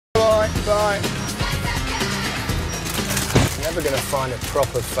Bye. Never going to find a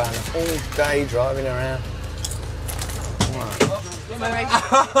proper fan all day driving around.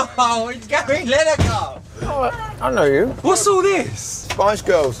 Oh, it's Gary Lineker! Oh, I know you. What's all this? Spice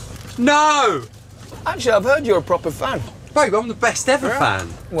Girls. No! Actually, I've heard you're a proper fan. Babe, I'm the best ever fan.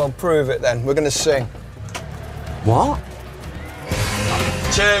 Well, prove it then. We're going to sing. What?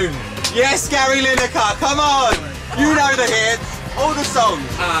 Tune. Yes, Gary Lineker, come on! You know the hits, all the songs.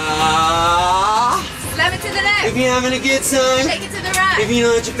 Slam it to the left. If you're having a good time. Shake it to the right. If you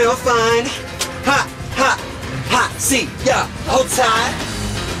know that you feel fine. Ha, ha, ha, see, yeah, hold tight.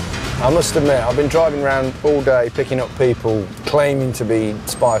 I must admit, I've been driving around all day picking up people claiming to be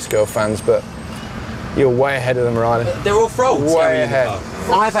Spice Girl fans, but you're way ahead of them, Rylan. They're all frauds. Way ahead.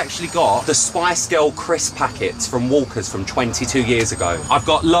 I've actually got the Spice Girl crisp packets from Walker's from 22 years ago. I've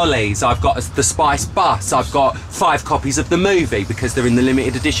got lollies, I've got the Spice Bus, I've got 5 copies of the movie because they're in the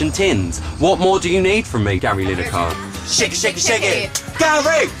limited edition tins. What more do you need from me, Gary Lineker? Shake it, shake it, shake it.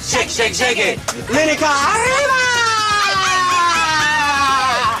 Gary! Shake, shake, shake it. Lineker, arriba!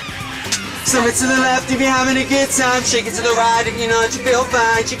 Something to the left if you're having a good time. Shake it to the right if you know that you feel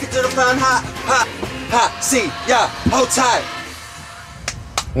fine. Shake it to the front, ha, ha, ha, see, yeah, hold tight.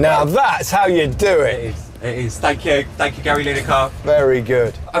 Now that's how you do it. It is. Thank you, Gary Lineker. Very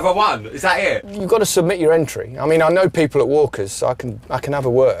good. Have I won? Is that it? You've got to submit your entry. I mean, I know people at Walker's, so I can have a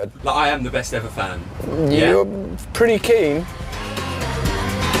word. Like, I am the best ever fan. You're pretty keen.